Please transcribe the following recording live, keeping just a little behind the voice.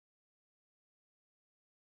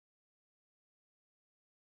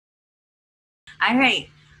All right.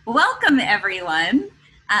 Welcome, everyone.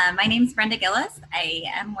 My name is Brenda Gillis. I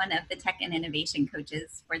am one of the tech and innovation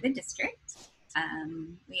coaches for the district.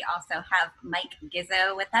 We also have Mike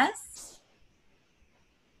Gizzo with us.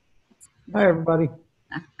 Hi, everybody.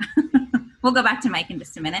 We'll go back to Mike in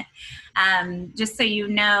just a minute. Just so you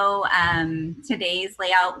know, today's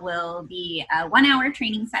layout will be a 1-hour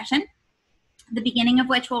training session, the beginning of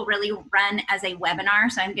which will really run as a webinar.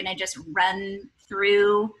 So I'm going to just run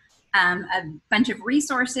through a bunch of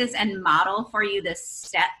resources and model for you the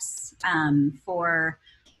steps for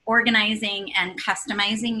organizing and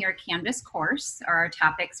customizing your Canvas course, or our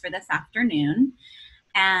topics for this afternoon.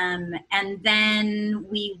 And then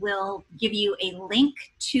we will give you a link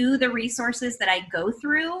to the resources that I go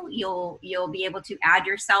through. You'll be able to add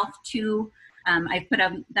yourself to, I put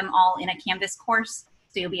them all in a Canvas course,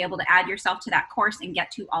 so you'll be able to add yourself to that course and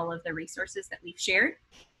get to all of the resources that we've shared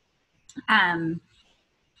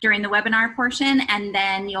during the webinar portion. And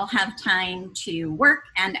then you'll have time to work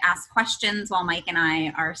and ask questions while Mike and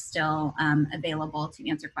I are still available to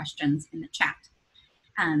answer questions in the chat.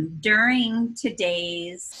 During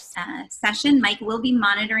today's session, Mike will be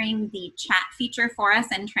monitoring the chat feature for us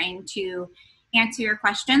and trying to answer your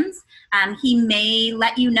questions. He may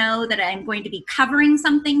let you know that I'm going to be covering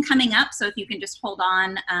something coming up, so if you can just hold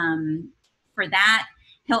on for that.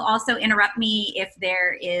 He'll also interrupt me if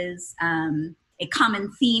there is a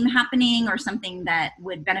common theme happening or something that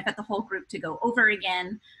would benefit the whole group to go over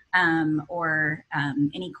again, or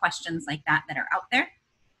any questions like that that are out there.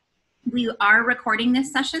 We are recording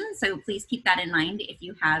this session, so please keep that in mind if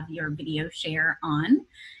you have your video share on.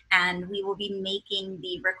 And we will be making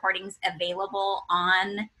the recordings available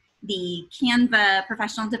on the Canva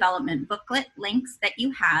professional development booklet links that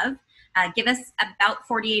you have. Give us about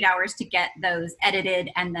 48 hours to get those edited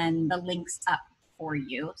and then the links up for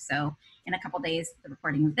you. So in a couple days, the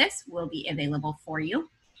recording of this will be available for you.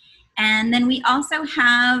 And then we also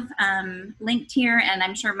have linked here, and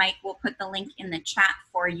I'm sure Mike will put the link in the chat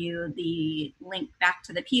for you, the link back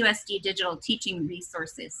to the PUSD Digital Teaching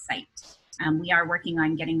Resources site. We are working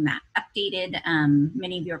on getting that updated.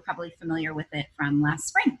 Many of you are probably familiar with it from last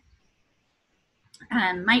spring.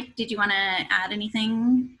 Mike, did you want to add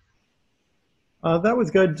anything? That was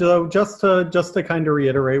good. So just to kind of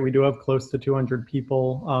reiterate, we do have close to 200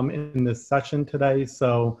 people in this session today.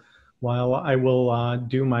 So while I will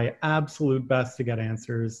do my absolute best to get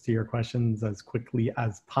answers to your questions as quickly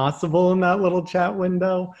as possible in that little chat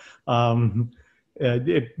window,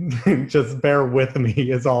 just bear with me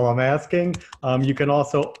is all I'm asking. You can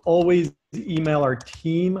also always email our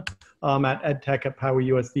team at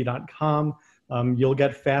edtech@powerusd.com. You'll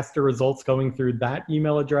get faster results going through that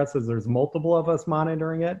email address as there's multiple of us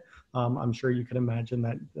monitoring it. I'm sure you can imagine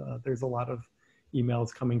that there's a lot of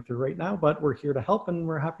emails coming through right now, but we're here to help and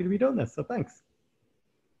we're happy to be doing this, so thanks.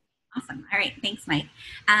 Awesome. All right, thanks, Mike.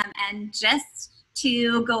 And just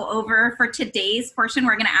to go over for today's portion,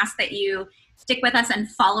 we're going to ask that you stick with us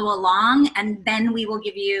and follow along, and then we will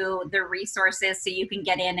give you the resources so you can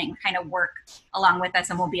get in and kind of work along with us,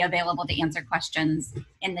 and we'll be available to answer questions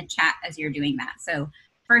in the chat as you're doing that. So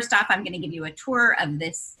first off, I'm going to give you a tour of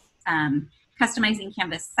this Customizing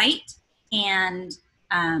Canvas site, and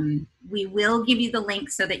we will give you the link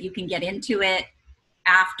so that you can get into it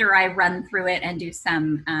after I run through it and do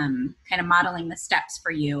some kind of modeling the steps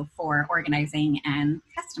for you for organizing and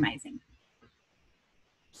customizing.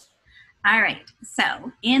 All right,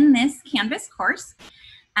 so in this Canvas course,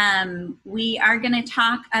 we are going to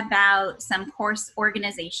talk about some course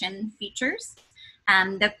organization features.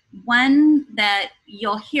 The one that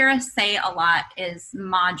you'll hear us say a lot is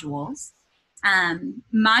modules.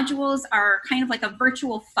 Modules are kind of like a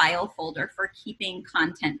virtual file folder for keeping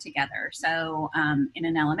content together. So in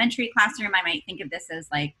an elementary classroom, I might think of this as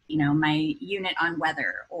like, you know, my unit on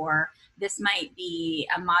weather, or this might be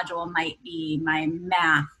a module, might be my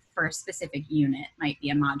math for a specific unit, might be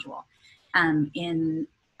a module. In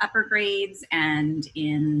upper grades and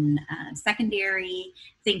in secondary,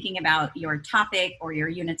 thinking about your topic or your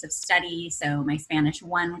units of study. So my Spanish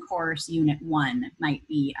 1 course, Unit 1 might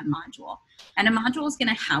be a module. And a module is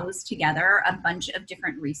going to house together a bunch of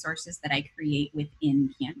different resources that I create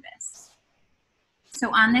within Canvas.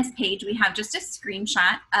 So on this page, we have just a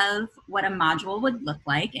screenshot of what a module would look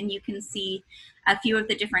like. And you can see a few of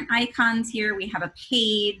the different icons here. We have a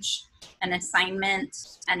page, an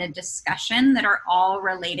assignment, and a discussion that are all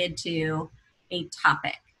related to a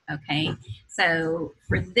topic, okay? So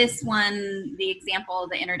for this one, the example,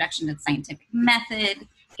 the introduction to the scientific method,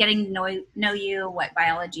 getting to know you, what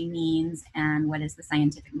biology means, and what is the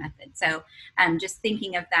scientific method. So just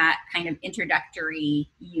thinking of that kind of introductory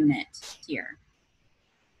unit here.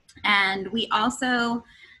 And we also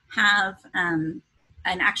have an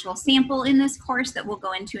actual sample in this course that we'll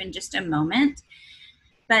go into in just a moment.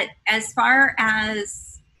 But as far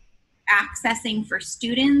as accessing for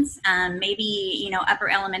students, maybe, upper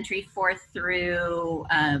elementary, 4th through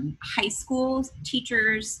high school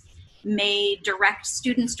teachers may direct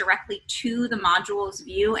students directly to the modules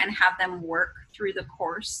view and have them work through the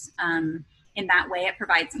course. In that way, it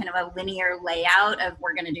provides kind of a linear layout of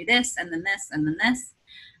we're going to do this and then this and then this.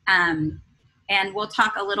 And we'll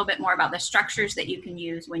talk a little bit more about the structures that you can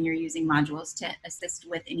use when you're using modules to assist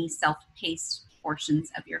with any self-paced portions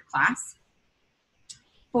of your class.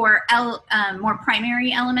 For more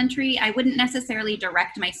primary elementary, I wouldn't necessarily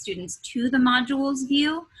direct my students to the modules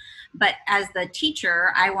view, but as the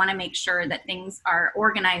teacher, I want to make sure that things are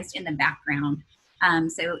organized in the background.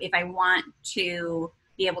 So if I want to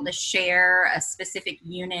be able to share a specific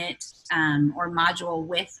unit or module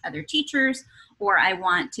with other teachers, or I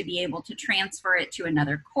want to be able to transfer it to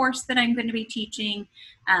another course that I'm going to be teaching,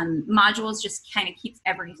 modules just kind of keeps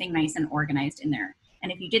everything nice and organized in there.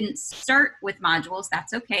 And if you didn't start with modules,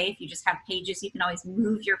 that's okay. If you just have pages, you can always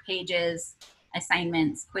move your pages,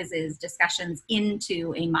 assignments, quizzes, discussions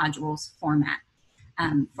into a modules format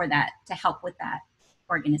for that, to help with that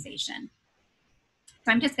organization.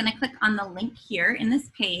 So I'm just going to click on the link here in this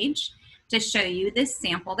page to show you this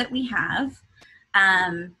sample that we have.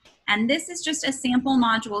 And this is just a sample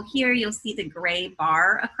module here. You'll see the gray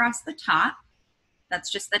bar across the top. That's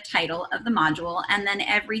just the title of the module. And then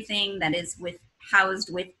everything that is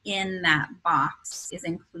housed within that box is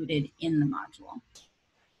included in the module.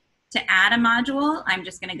 To add a module, I'm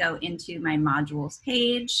just going to go into my modules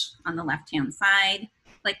page on the left-hand side,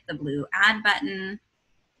 click the blue add button,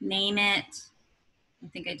 name it. I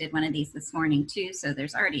think I did one of these this morning too, so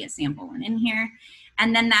there's already a sample one in here.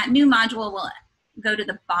 And then that new module will go to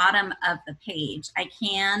the bottom of the page. I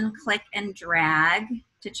can click and drag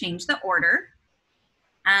to change the order.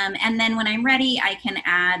 And then when I'm ready, I can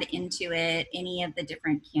add into it any of the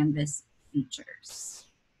different Canvas features.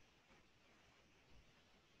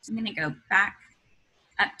 So I'm going to go back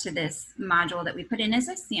up to this module that we put in as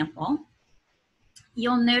a sample.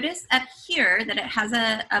 You'll notice up here that it has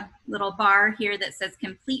a little bar here that says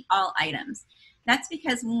complete all items. That's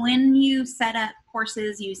because when you set up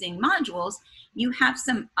courses using modules, you have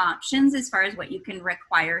some options as far as what you can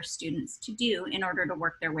require students to do in order to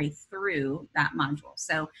work their way through that module.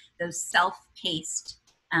 So those self-paced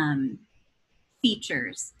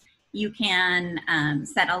features, you can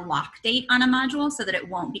set a lock date on a module so that it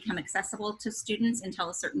won't become accessible to students until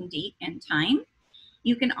a certain date and time.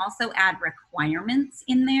 You can also add requirements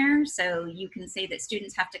in there. So you can say that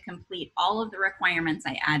students have to complete all of the requirements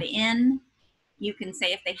I add in. You can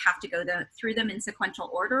say if they have to go through them in sequential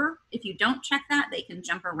order. If you don't check that, they can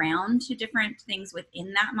jump around to different things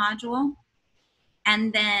within that module.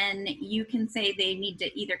 And then you can say they need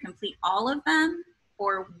to either complete all of them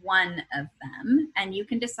or one of them. And you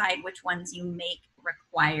can decide which ones you make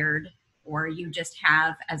required or you just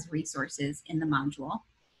have as resources in the module.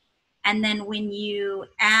 And then when you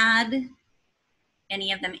add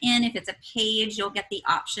any of them in, if it's a page, you'll get the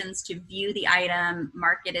options to view the item,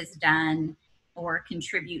 mark it as done, or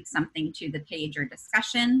contribute something to the page or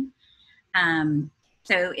discussion.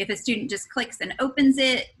 So if a student just clicks and opens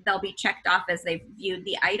it, they'll be checked off as they've viewed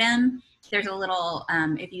the item. There's a little,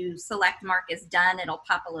 if you select mark as done, it'll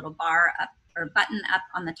pop a little bar up or button up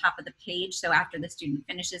on the top of the page. So after the student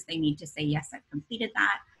finishes, they need to say, yes, I've completed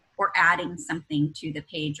that, or adding something to the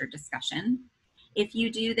page or discussion. If you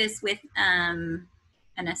do this with an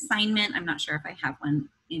assignment, I'm not sure if I have one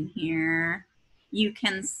in here, you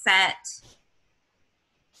can set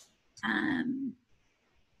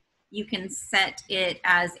it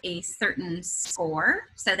as a certain score.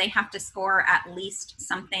 So they have to score at least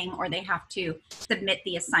something, or they have to submit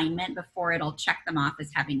the assignment before it'll check them off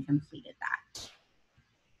as having completed that.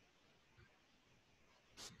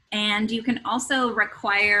 And you can also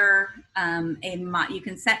require you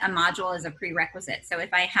can set a module as a prerequisite. So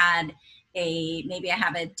if I had maybe I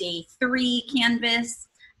have a day 3 Canvas,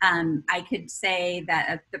 I could say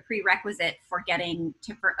that the prerequisite for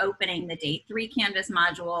opening the day 3 Canvas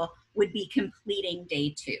module would be completing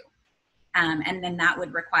day 2. And then that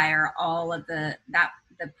would require all of the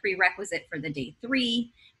prerequisite for the day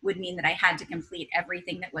 3 would mean that I had to complete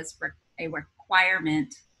everything that was a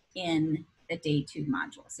requirement in the day 2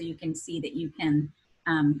 module. So you can see that you can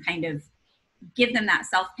kind of give them that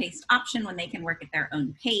self-paced option when they can work at their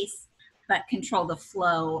own pace, but control the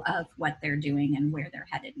flow of what they're doing and where they're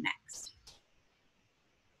headed next.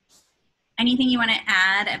 Anything you want to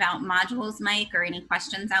add about modules, Mike, or any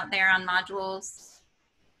questions out there on modules?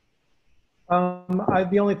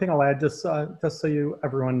 The only thing I'll add, just so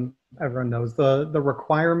everyone knows, the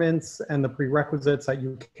requirements and the prerequisites that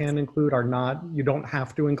you can include are not. You don't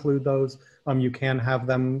have to include those. You can have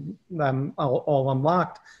them all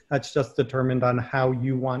unlocked. That's just determined on how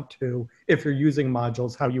you want to. If you're using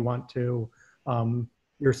modules, how you want to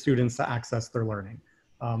your students to access their learning.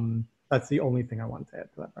 That's the only thing I want to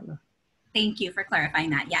add to that, Brenda. Thank you for clarifying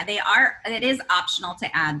that. Yeah, they are. It is optional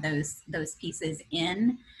to add those pieces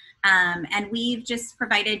in. And we've just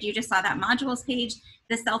provided, you just saw that modules page.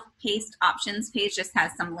 The self-paced options page just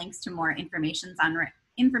has some links to more information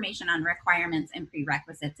on requirements and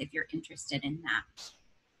prerequisites if you're interested in that.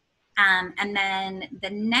 And then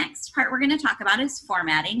the next part we're going to talk about is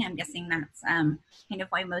formatting. I'm guessing that's kind of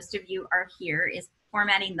why most of you are here, is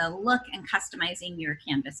formatting the look and customizing your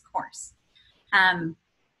Canvas course.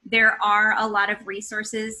 There are a lot of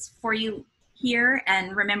resources for you here,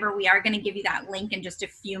 and remember, we are going to give you that link in just a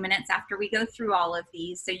few minutes after we go through all of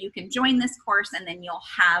these, so you can join this course and then you'll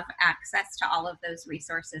have access to all of those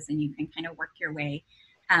resources and you can kind of work your way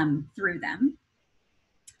through them.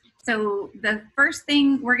 So the first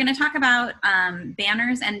thing we're going to talk about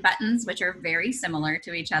banners and buttons, which are very similar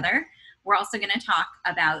to each other. We're also going to talk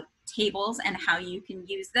about tables and how you can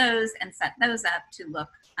use those and set those up to look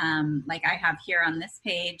like I have here on this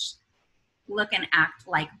page, look and act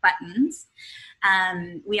like buttons.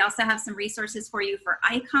 We also have some resources for you for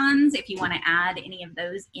icons if you want to add any of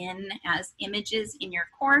those in as images in your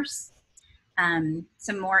course.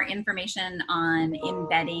 Some more information on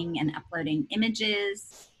embedding and uploading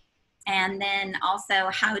images. And then also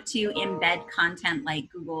how to embed content like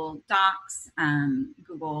Google Docs,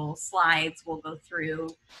 Google Slides. We'll go through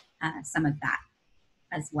some of that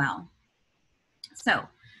as well. So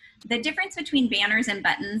the difference between banners and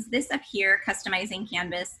buttons, this up here, Customizing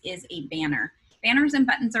Canvas, is a banner. Banners and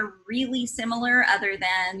buttons are really similar, other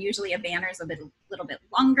than usually a banner is a little bit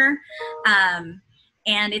longer.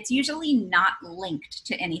 And it's usually not linked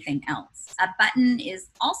to anything else. A button is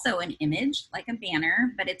also an image, like a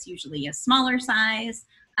banner, but it's usually a smaller size.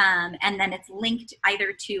 And then it's linked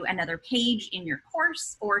either to another page in your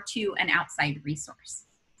course or to an outside resource.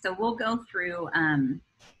 So we'll go through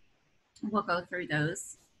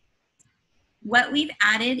those. What we've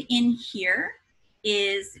added in here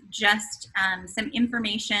is just some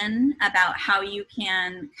information about how you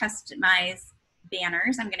can customize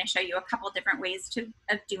banners. I'm going to show you a couple different ways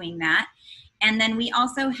of doing that. And then we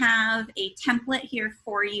also have a template here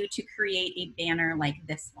for you to create a banner like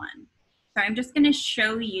this one. So I'm just going to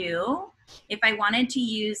show you, if I wanted to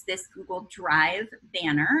use this Google Drive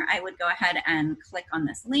banner, I would go ahead and click on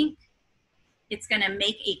this link. It's going to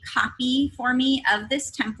make a copy for me of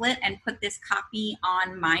this template and put this copy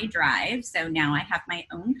on my drive. So now I have my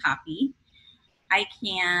own copy. I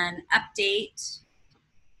can update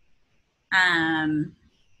I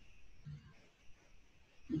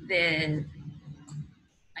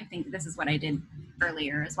think this is what I did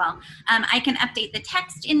earlier as well. I can update the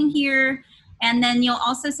text in here, and then you'll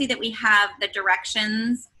also see that we have the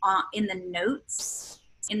directions in the notes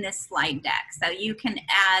in this slide deck. So you can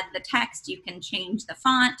add the text, you can change the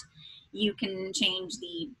font, you can change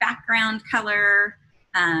the background color,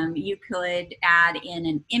 you could add in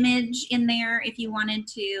an image in there if you wanted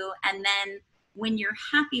to, and then when you're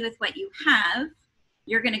happy with what you have,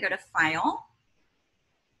 you're going to go to File,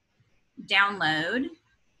 Download,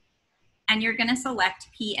 and you're going to select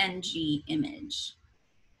PNG image.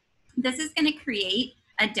 This is going to create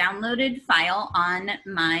a downloaded file on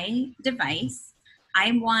my device.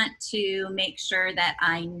 I want to make sure that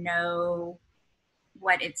I know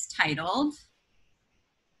what it's titled.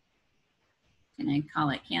 I'm going to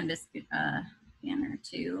call it Canvas Banner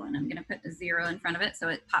 2, and I'm going to put a 0 in front of it so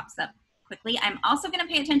it pops up quickly. I'm also going to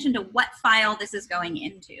pay attention to what file this is going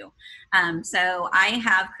into. So I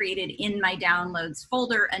have created in my downloads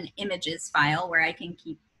folder an images file where I can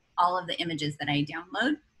keep all of the images that I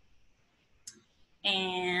download.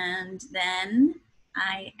 And then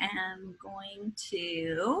I am going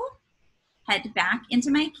to head back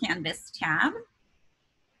into my Canvas tab.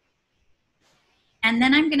 And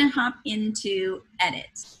then I'm going to hop into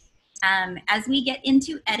Edit. As we get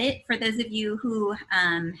into Edit, for those of you who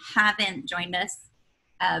haven't joined us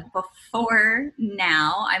before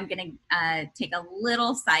now, I'm going to take a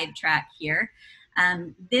little sidetrack here.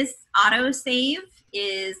 This autosave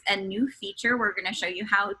is a new feature. We're going to show you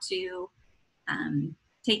how to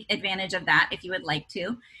take advantage of that if you would like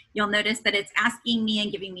to. You'll notice that it's asking me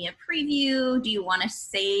and giving me a preview. Do you want to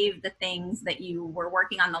save the things that you were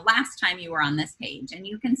working on the last time you were on this page? And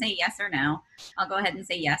you can say yes or no. I'll go ahead and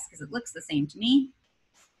say yes because it looks the same to me.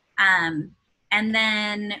 And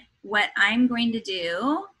then what I'm going to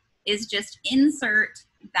do is just insert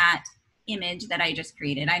that image that I just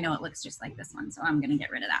created. I know it looks just like this one, so I'm going to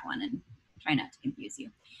get rid of that one and try not to confuse you.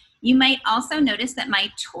 You might also notice that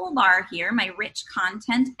my toolbar here, my rich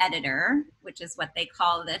content editor, which is what they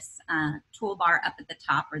call this toolbar up at the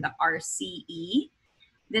top, or the RCE,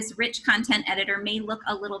 this rich content editor may look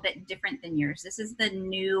a little bit different than yours. This is the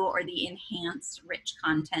new or the enhanced rich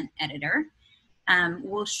content editor.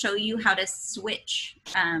 We'll show you how to switch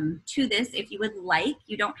to this if you would like.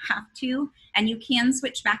 You don't have to, and you can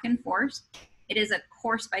switch back and forth. It is a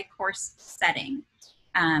course by course setting.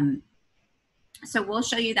 So we'll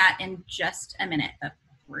show you that in just a minute, but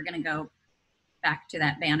we're gonna go back to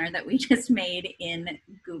that banner that we just made in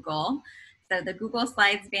Google. So the Google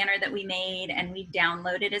Slides banner that we made and we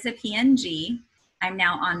downloaded as a PNG. I'm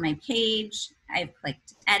now on my page. I've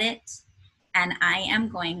clicked edit, and I am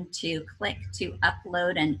going to click to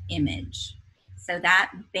upload an image. So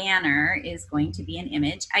that banner is going to be an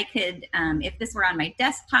image. I could, if this were on my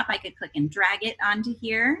desktop, I could click and drag it onto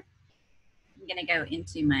here. I'm gonna go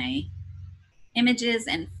into my images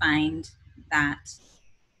and find that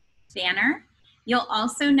banner. You'll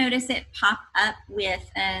also notice it pop up with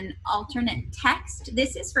an alternate text.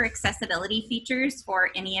 This is for accessibility features for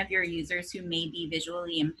any of your users who may be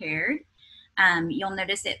visually impaired. You'll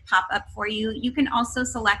notice it pop up for you. You can also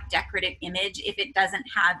select decorative image if it doesn't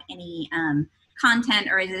have any content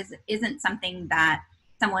or isn't something that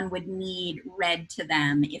someone would need read to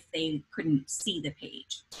them if they couldn't see the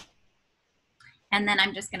page. And then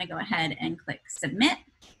I'm just gonna go ahead and click submit.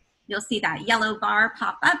 You'll see that yellow bar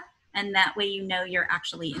pop up, and that way you know you're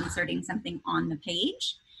actually inserting something on the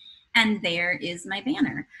page. And there is my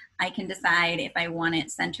banner. I can decide if I want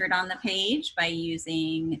it centered on the page by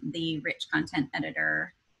using the rich content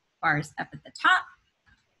editor bars up at the top.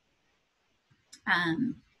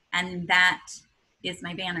 And that is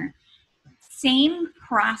my banner. Same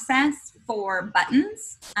process for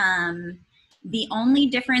buttons. The only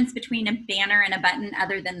difference between a banner and a button,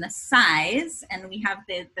 other than the size, and we have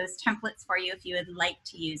those templates for you if you would like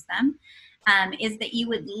to use them, is that you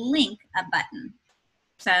would link a button.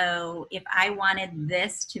 So if I wanted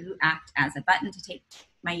this to act as a button to take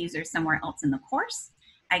my users somewhere else in the course,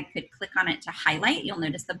 I could click on it to highlight. You'll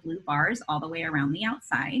notice the blue bars all the way around the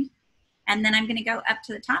outside. And then I'm going to go up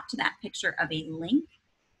to the top to that picture of a link.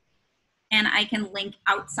 And I can link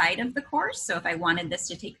outside of the course. So if I wanted this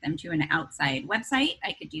to take them to an outside website,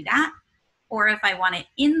 I could do that. Or if I want it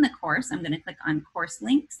in the course, I'm going to click on course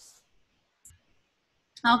links.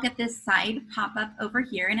 I'll get this side pop up over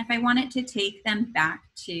here. And if I want it to take them back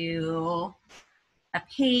to a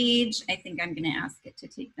page, I think I'm going to ask it to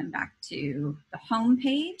take them back to the home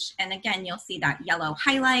page. And again, you'll see that yellow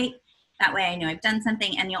highlight. That way I know I've done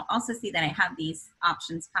something. And you'll also see that I have these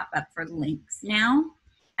options pop up for links now.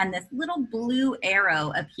 And this little blue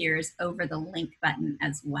arrow appears over the link button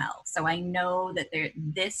as well. So I know that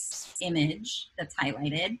this image that's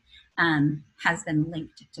highlighted has been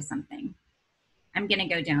linked to something. I'm going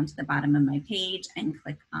to go down to the bottom of my page and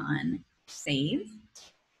click on save.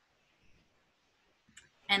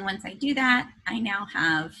 And once I do that, I now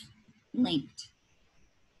have linked.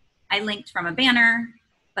 I linked from a banner,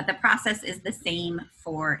 but the process is the same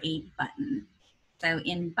for a button. So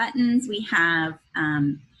in buttons, we have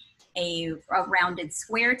a rounded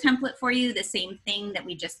square template for you, the same thing that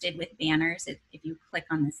we just did with banners. If you click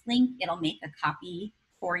on this link, it'll make a copy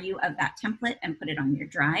for you of that template and put it on your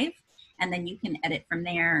drive. And then you can edit from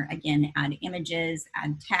there, again, add images,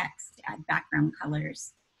 add text, add background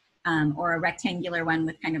colors, or a rectangular one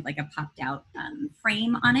with kind of like a popped out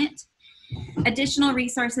frame on it. Additional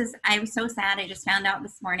resources, I'm so sad, I just found out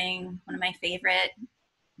this morning, one of my favorite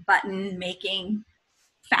button making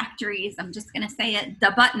factories, I'm just going to say it,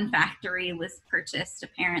 the Button Factory was purchased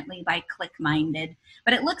apparently by ClickMinded,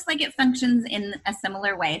 but it looks like it functions in a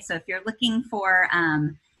similar way. So if you're looking for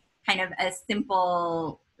kind of a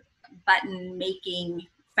simple button making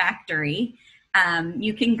factory,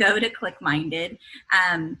 you can go to ClickMinded.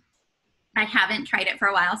 I haven't tried it for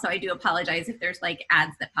a while, so I do apologize if there's like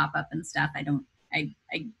ads that pop up and stuff. I don't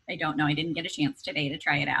know. I didn't get a chance today to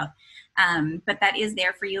try it out. But that is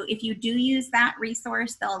there for you. If you do use that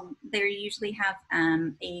resource, they usually have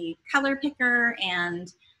a color picker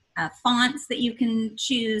and fonts that you can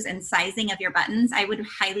choose and sizing of your buttons. I would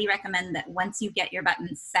highly recommend that once you get your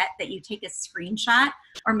buttons set, that you take a screenshot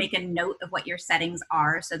or make a note of what your settings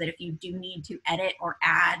are so that if you do need to edit or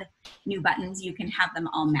add new buttons, you can have them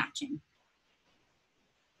all matching.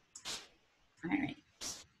 All right.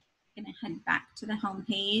 I'm gonna head back to the home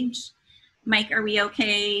page. Mike, are we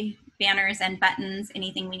okay? Banners and buttons,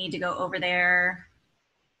 anything we need to go over there?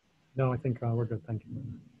 No, I think we're good, thank you.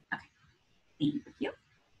 Okay, thank you.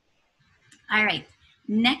 All right.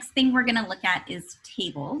 Next thing we're going to look at is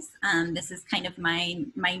tables. This is kind of my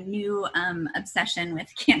new obsession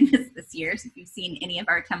with Canvas this year. So if you've seen any of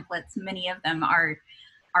our templates, many of them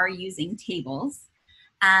are using tables.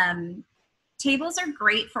 Tables are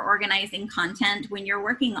great for organizing content. When you're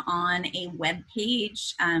working on a web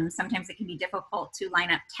page, sometimes it can be difficult to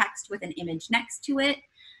line up text with an image next to it,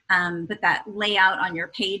 but that layout on your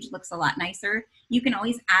page looks a lot nicer. You can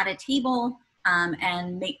always add a table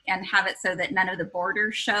and have it so that none of the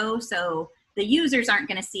borders show, so the users aren't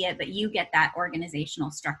going to see it, but you get that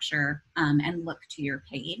organizational structure and look to your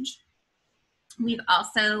page. We've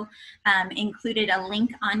also included a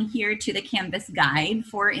link on here to the Canvas guide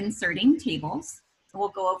for inserting tables. We'll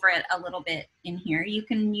go over it a little bit in here. You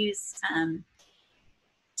can use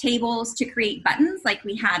tables to create buttons like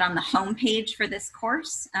we had on the home page for this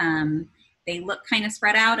course. They look kind of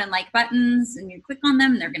spread out and like buttons, and you click on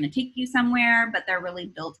them, they're going to take you somewhere, but they're really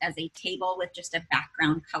built as a table with just a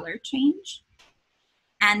background color change.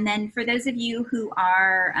 And then for those of you who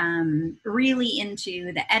are really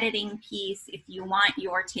into the editing piece, if you want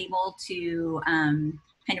your table to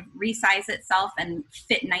kind of resize itself and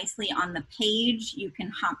fit nicely on the page, you can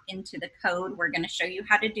hop into the code. We're going to show you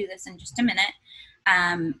how to do this in just a minute,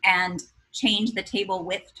 and change the table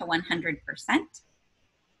width to 100%.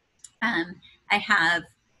 I have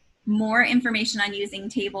more information on using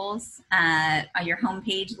tables on your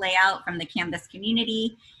homepage layout from the Canvas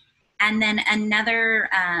community. And then another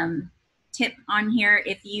tip on here,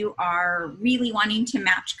 if you are really wanting to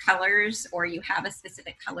match colors, or you have a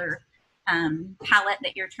specific color palette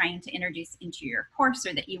that you're trying to introduce into your course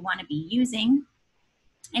or that you want to be using,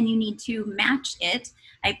 and you need to match it,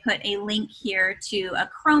 I put a link here to a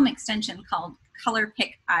Chrome extension called Color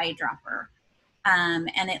Pick Eyedropper. And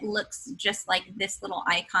it looks just like this little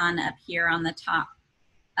icon up here on the top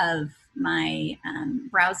of my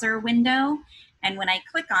browser window. And when I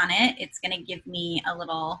click on it, it's going to give me a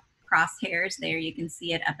little crosshairs there. You can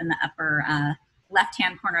see it up in the upper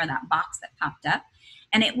left-hand corner of that box that popped up.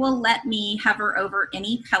 And it will let me hover over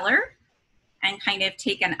any color and kind of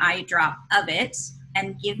take an eyedrop of it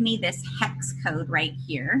and give me this hex code right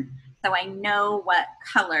here. So I know what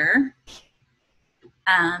color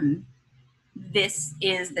this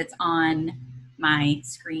is that's on my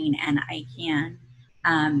screen, and I can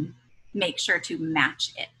make sure to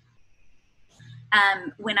match it.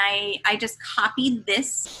 When I just copied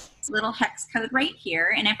this little hex code right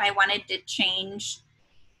here, and if I wanted to change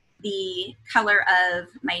the color of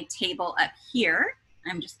my table up here,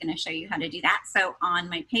 I'm just going to show you how to do that. So on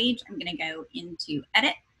my page, I'm going to go into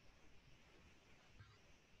Edit.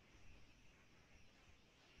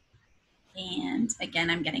 And again,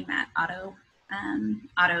 I'm getting that auto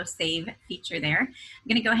save feature there. I'm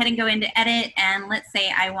going to go ahead and go into Edit, and let's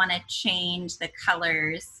say I want to change the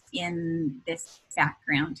colors in this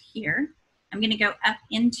background here. I'm going to go up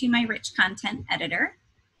into my Rich Content Editor,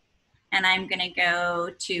 and I'm going to go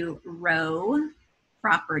to Row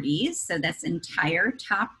Properties. So this entire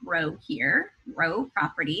top row here, Row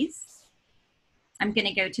Properties. I'm going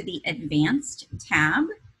to go to the Advanced tab.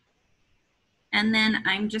 And then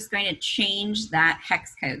I'm just going to change that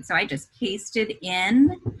hex code. So I just pasted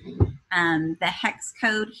in the hex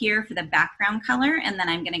code here for the background color, and then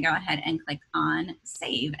I'm going to go ahead and click on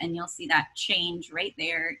Save, and you'll see that change right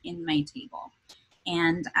there in my table.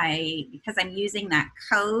 And because I'm using that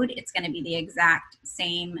code, it's going to be the exact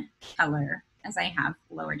same color as I have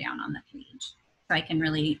lower down on the page. So I can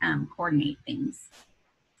really coordinate things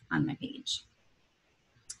on my page.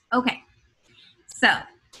 Okay, so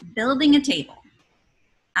building a table.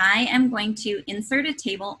 I am going to insert a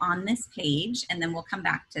table on this page, and then we'll come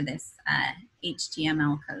back to this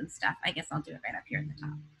HTML code stuff. I guess I'll do it right up here at the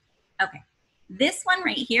top. Okay, this one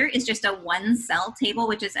right here is just a one-cell table,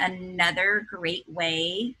 which is another great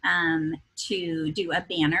way to do a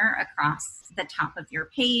banner across the top of your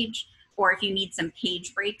page, or if you need some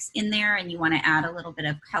page breaks in there and you want to add a little bit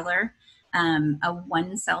of color, a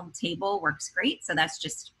one-cell table works great. So that's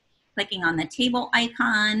just clicking on the table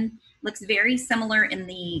icon. Looks very similar in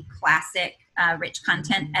the classic Rich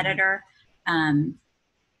Content Editor. And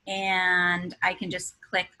I can just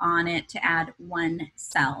click on it to add one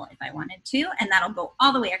cell if I wanted to, and that'll go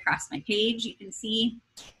all the way across my page. You can see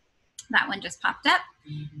that one just popped up.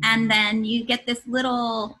 And then you get this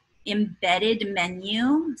little embedded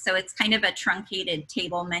menu. So it's kind of a truncated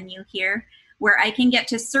table menu here, where I can get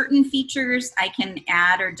to certain features. I can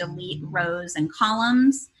add or delete rows and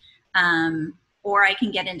columns. Or I can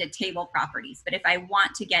get into table properties. But if I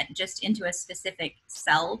want to get just into a specific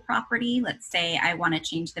cell property, let's say I want to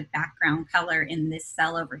change the background color in this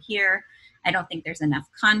cell over here. I don't think there's enough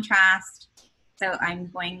contrast. So I'm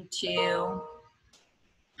going to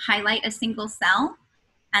highlight a single cell,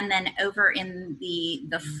 and then over in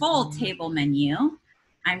the full table menu,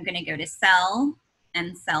 I'm going to go to Cell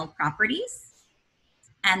and Cell Properties,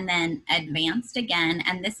 and then Advanced again,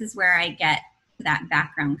 and this is where I get that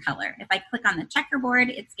background color. If I click on the checkerboard,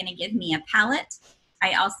 it's going to give me a palette.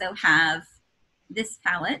 I also have this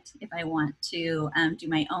palette if I want to do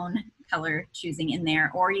my own color choosing in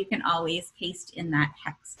there, or you can always paste in that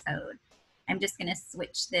hex code. I'm just going to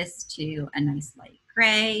switch this to a nice light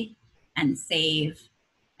gray and save.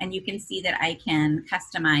 And you can see that I can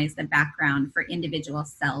customize the background for individual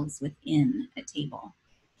cells within a table.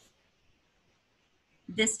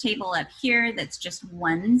 This table up here, that's just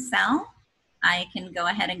one cell, I can go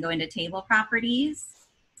ahead and go into table properties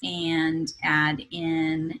and add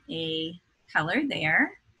in a color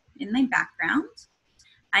there in my background.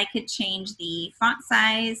 I could change the font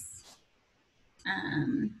size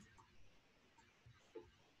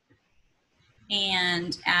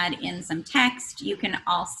and add in some text. You can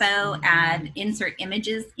also insert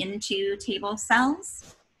images into table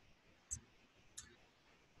cells.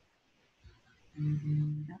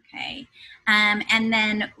 Okay, and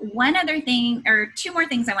then one other thing, or two more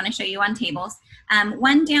things I want to show you on tables.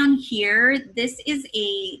 One down here, this is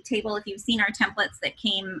a table, if you've seen our templates that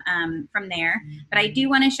came from there, but I do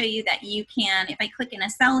want to show you that you can, if I click in a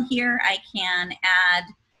cell here, I can add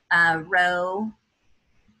a row,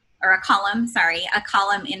 or a column, sorry, a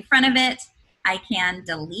column in front of it. I can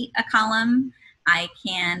delete a column. I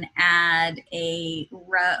can add a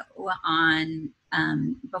row on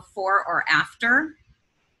before or after,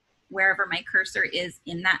 wherever my cursor is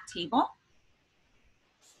in that table.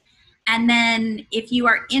 And then if you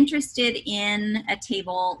are interested in a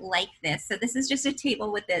table like this, so this is just a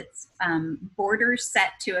table with its borders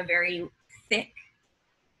set to a very thick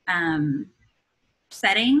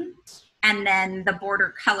setting, and then the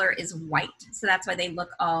border color is white. So that's why they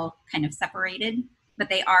look all kind of separated, but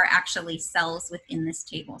they are actually cells within this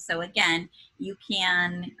table. So again, you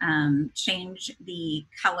can change the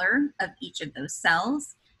color of each of those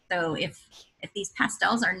cells. So if these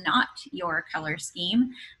pastels are not your color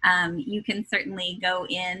scheme, you can certainly go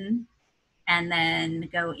in and then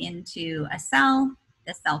go into a cell,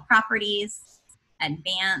 the cell properties,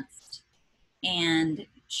 advanced, and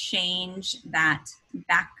change that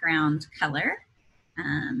background color.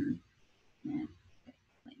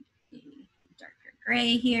 Darker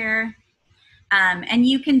gray here. And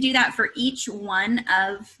you can do that for each one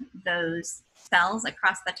of those cells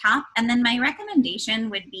across the top. And then my recommendation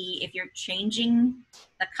would be, if you're changing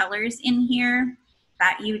the colors in here,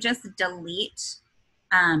 that you just delete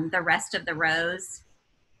the rest of the rows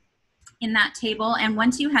in that table. And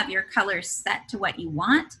once you have your colors set to what you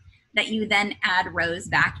want, that you then add rows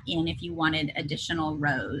back in if you wanted additional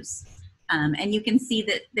rows. And you can see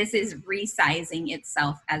that this is resizing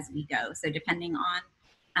itself as we go. So depending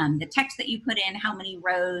on the text that you put in, how many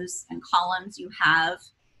rows and columns you have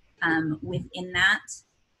within that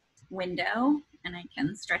window, and I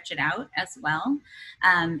can stretch it out as well,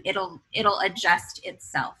 it'll adjust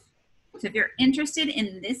itself. So if you're interested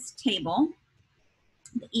in this table,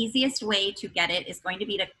 the easiest way to get it is going to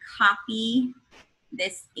be to copy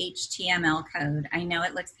this HTML code. I know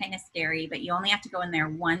it looks kind of scary, but you only have to go in there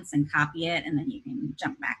once and copy it, and then you can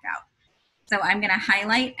jump back out. So I'm going to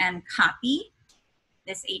highlight and copy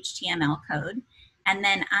this HTML code, and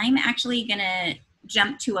then I'm actually going to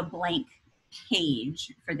jump to a blank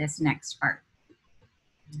page for this next part.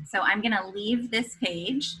 So I'm going to leave this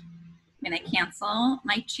page. I'm going to cancel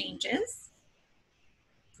my changes.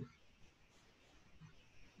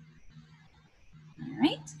 All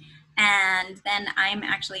right. And then I'm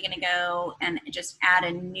actually going to go and just add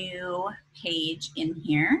a new page in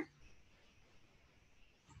here.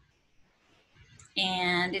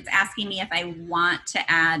 And it's asking me if I want to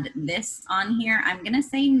add this on here. I'm going to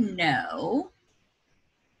say no,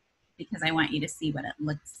 because I want you to see what it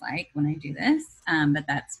looks like when I do this. But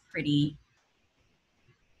that's pretty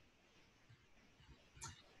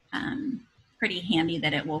handy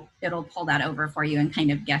that it'll pull that over for you and kind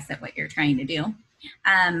of guess at what you're trying to do.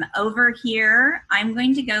 Over here, I'm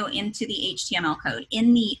going to go into the HTML code.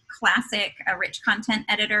 In the classic rich content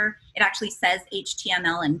editor, it actually says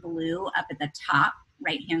HTML in blue up at the top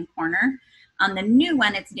right-hand corner. On the new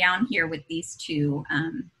one, it's down here with these two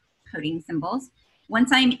coding symbols.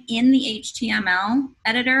 Once I'm in the HTML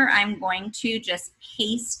editor, I'm going to just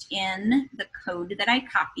paste in the code that I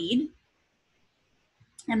copied.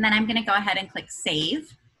 And then I'm going to go ahead and click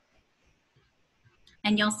Save.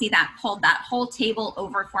 And you'll see that pulled that whole table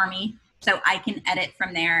over for me, so I can edit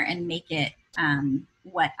from there and make it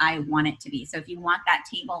what I want it to be. So if you want that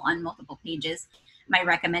table on multiple pages, my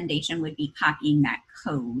recommendation would be copying that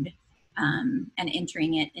code and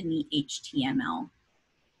entering it in the HTML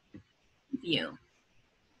view.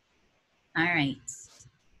 All right.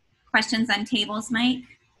 Questions on tables, Mike?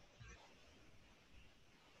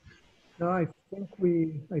 No, I think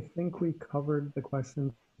we covered the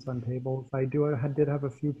questions on tables. I did have a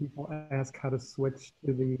few people ask how to switch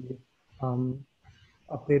to the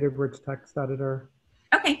updated rich text editor.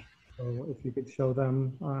 Okay. So if you could show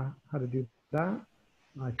them how to do that,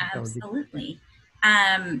 I think absolutely. That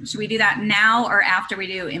would be. Should we do that now or after we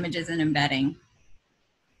do images and embedding?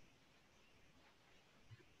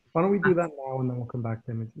 Why don't we do that now and then we'll come back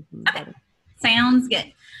to images and embedding. Okay. Sounds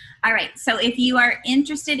good. All right, so if you are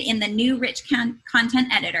interested in the new rich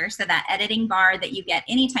content editor, so that editing bar that you get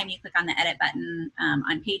anytime you click on the edit button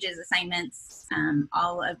on pages, assignments,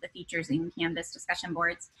 all of the features in Canvas discussion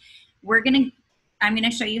boards, I'm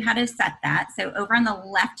gonna show you how to set that. So over on the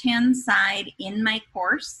left-hand side in my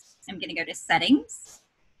course, I'm gonna go to settings.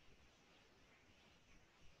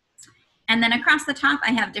 And then across the top,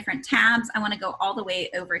 I have different tabs. I wanna go all the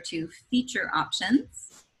way over to feature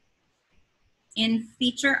options. In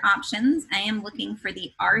feature options, I am looking for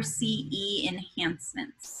the RCE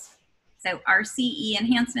enhancements. So RCE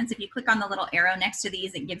enhancements, if you click on the little arrow next to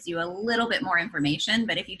these, it gives you a little bit more information.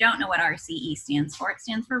 But if you don't know what RCE stands for, it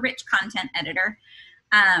stands for Rich Content Editor.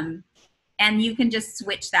 And you can just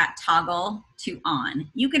switch that toggle to on.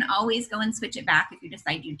 You can always go and switch it back if you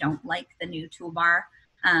decide you don't like the new toolbar,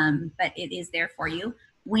 but it is there for you.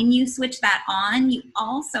 When you switch that on, you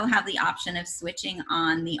also have the option of switching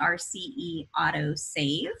on the RCE auto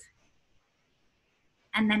save.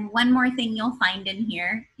 And then one more thing you'll find in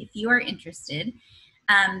here, if you are interested,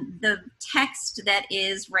 the text that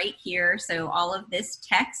is right here, so all of this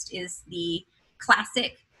text is the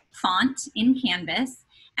classic font in Canvas,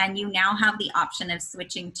 and you now have the option of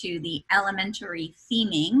switching to the elementary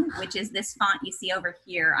theming, which is this font you see over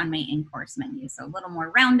here on my in-course menu. So a little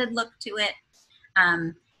more rounded look to it.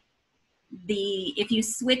 If you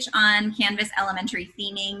switch on Canvas elementary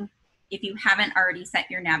theming, if you haven't already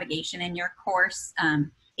set your navigation in your course,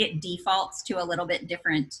 it defaults to a little bit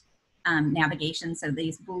different navigation. So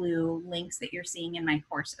these blue links that you're seeing in my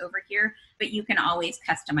course over here, but you can always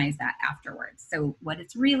customize that afterwards. So what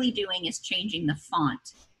it's really doing is changing the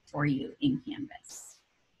font for you in Canvas.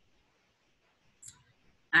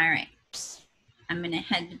 All right, I'm gonna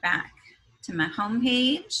head back to my home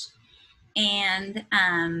page. And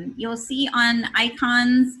you'll see on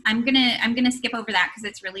icons, I'm gonna skip over that because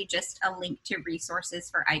it's really just a link to resources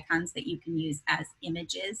for icons that you can use as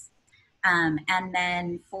images. And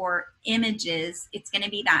then for images, it's gonna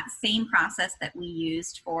be that same process that we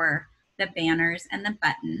used for the banners and the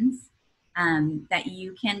buttons, that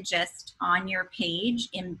you can just on your page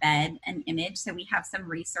embed an image. So we have some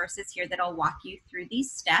resources here that'll walk you through these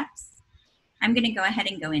steps. I'm gonna go ahead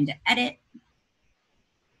and go into edit.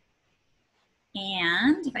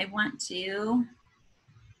 And if I want to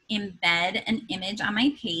embed an image on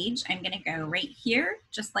my page, I'm going to go right here,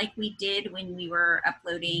 just like we did when we were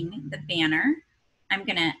uploading the banner. I'm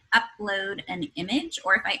going to upload an image,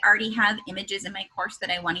 or if I already have images in my course that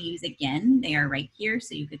I want to use again, they are right here.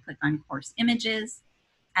 So you could click on course images,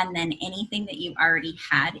 and then anything that you already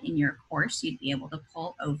had in your course, you'd be able to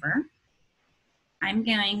pull over. I'm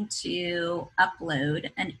going to upload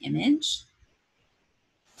an image.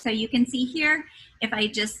 So you can see here, if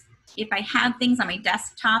I have things on my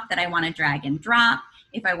desktop that I want to drag and drop,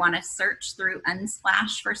 if I want to search through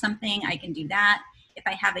Unsplash for something, I can do that. If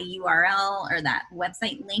I have a URL or that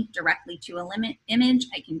website link directly to a image,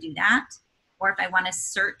 I can do that. Or if I want to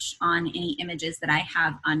search on any images that I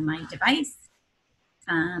have on my device,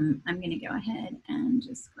 I'm going to go ahead and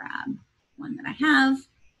just grab one that I have.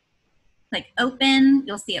 Click open,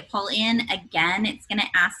 you'll see it pull in. Again, it's going to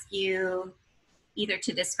ask you either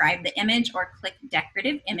to describe the image or click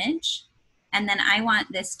decorative image. And then I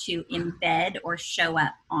want this to embed or show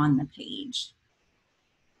up on the page.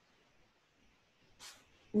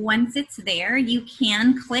 Once it's there, you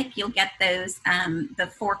can click, you'll get those,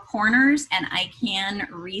 the four corners, and I can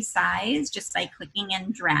resize just by clicking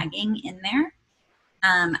and dragging in there.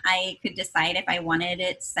 I could decide if I wanted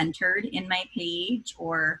it centered in my page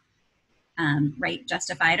or right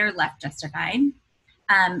justified or left justified.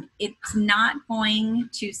 It's not going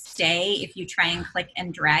to stay if you try and click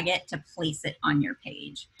and drag it to place it on your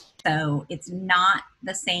page. So it's not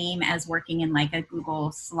the same as working in like a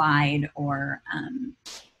Google slide or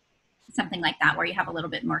something like that, where you have a little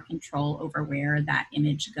bit more control over where that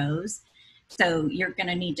image goes. So you're going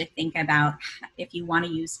to need to think about if you want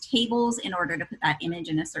to use tables in order to put that image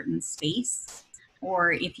in a certain space.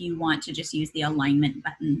 or if you want to just use the alignment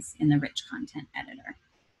buttons in the rich content editor.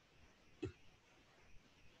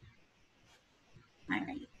 All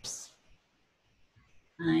right.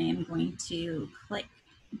 I am going to click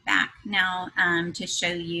back now to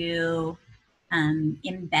show you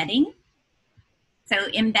embedding. So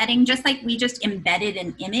embedding, just like we just embedded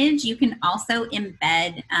an image, you can also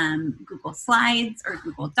embed Google Slides or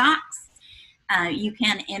Google Docs. You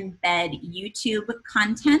can embed YouTube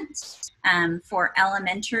content for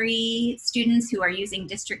elementary students who are using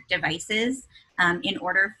district devices in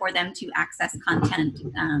order for them to access content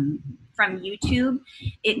from YouTube.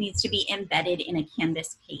 It needs to be embedded in a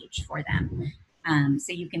Canvas page for them.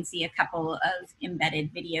 So you can see a couple of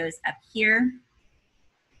embedded videos up here.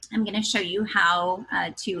 I'm going to show you how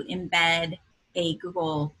to embed a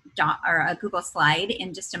Google Doc or a Google slide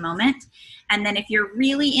in just a moment. And then if you're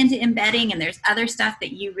really into embedding and there's other stuff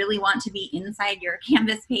that you really want to be inside your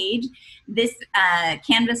Canvas page, this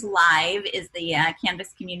Canvas Live is the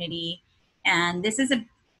Canvas community. And this is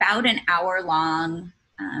about an hour-long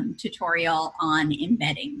tutorial on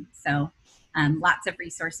embedding. So lots of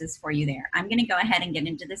resources for you there. I'm going to go ahead and get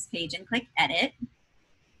into this page and click Edit.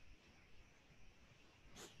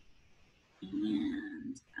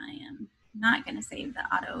 And I am not going to save the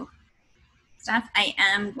auto stuff. I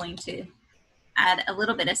am going to add a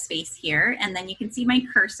little bit of space here, and then you can see my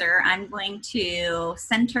cursor. I'm going to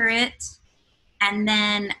center it, and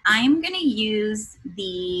then I'm going to use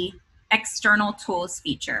the external tools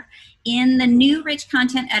feature. In the new rich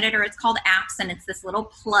content editor, it's called apps, and it's this little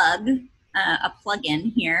plug, a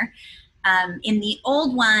plugin here. In the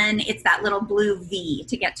old one, it's that little blue V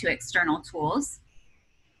to get to external tools.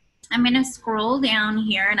 I'm going to scroll down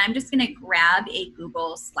here, and I'm just going to grab a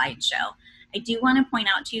Google slideshow. I do want to point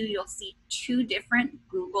out to you, you'll see two different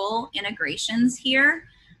Google integrations here.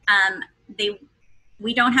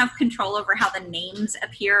 We don't have control over how the names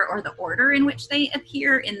appear or the order in which they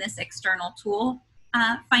appear in this external tool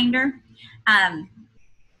finder.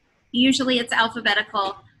 Usually it's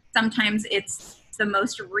alphabetical. Sometimes it's the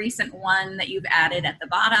most recent one that you've added at the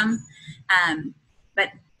bottom.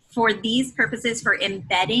 But for these purposes, for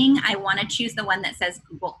embedding, I want to choose the one that says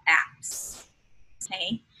Google Apps.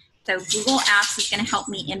 Okay, so Google Apps is going to help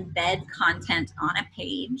me embed content on a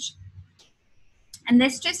page. And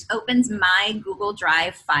this just opens my Google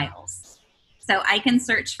Drive files. So I can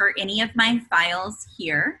search for any of my files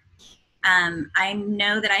here. I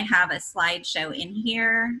know that I have a slideshow in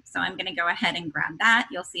here, so I'm going to go ahead and grab that.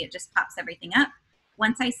 You'll see it just pops everything up.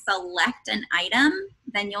 Once I select an item,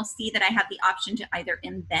 then you'll see that I have the option to either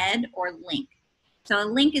embed or link. So a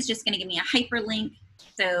link is just going to give me a hyperlink.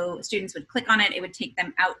 So students would click on it, it would take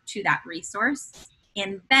them out to that resource.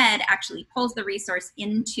 Embed actually pulls the resource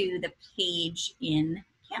into the page in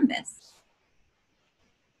Canvas.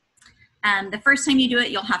 The first time you do it,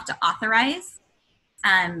 you'll have to authorize.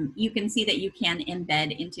 You can see that you can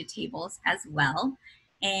embed into tables as well.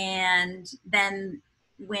 And then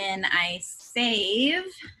when I save,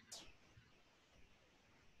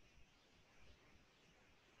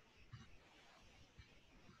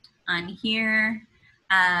 on here,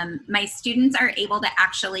 my students are able to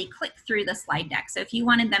actually click through the slide deck. So if you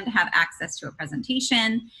wanted them to have access to a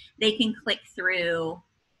presentation, they can click through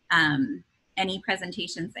any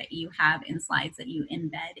presentations that you have in slides that you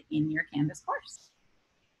embed in your Canvas course.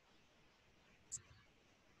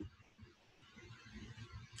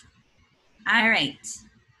 All right.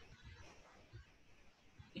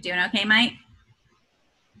 You doing okay, Mike?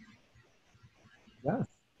 Yes.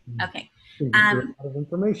 Okay. A lot of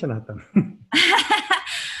information at them.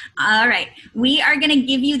 All right. We are going to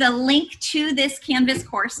give you the link to this Canvas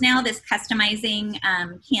course now, this customizing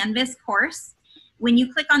Canvas course. When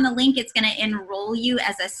you click on the link, it's going to enroll you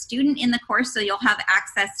as a student in the course, so you'll have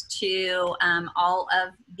access to all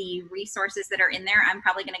of the resources that are in there. I'm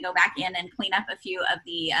probably going to go back in and clean up a few of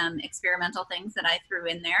the experimental things that I threw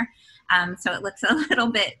in there, so it looks a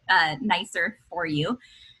little bit nicer for you.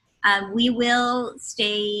 We will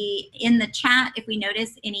stay in the chat. If we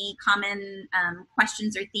notice any common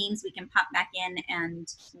questions or themes, we can pop back in and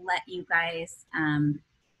let you guys,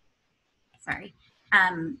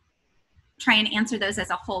 try and answer those as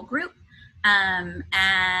a whole group.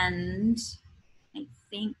 And I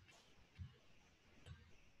think,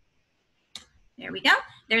 there we go.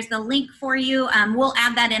 There's the link for you. We'll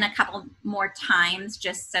add that in a couple more times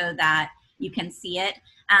just so that you can see it.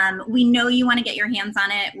 We know you want to get your hands on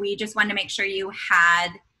it. We just wanted to make sure you had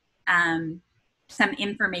some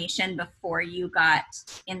information before you got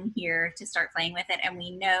in here to start playing with it. And we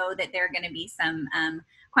know that there are going to be some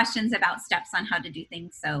questions about steps on how to do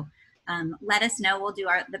things. So let us know. We'll do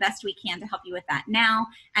the best we can to help you with that now.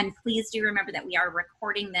 And please do remember that we are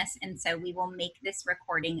recording this, and so we will make this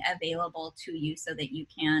recording available to you so that you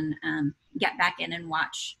can get back in and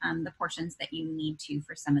watch the portions that you need to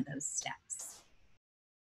for some of those steps.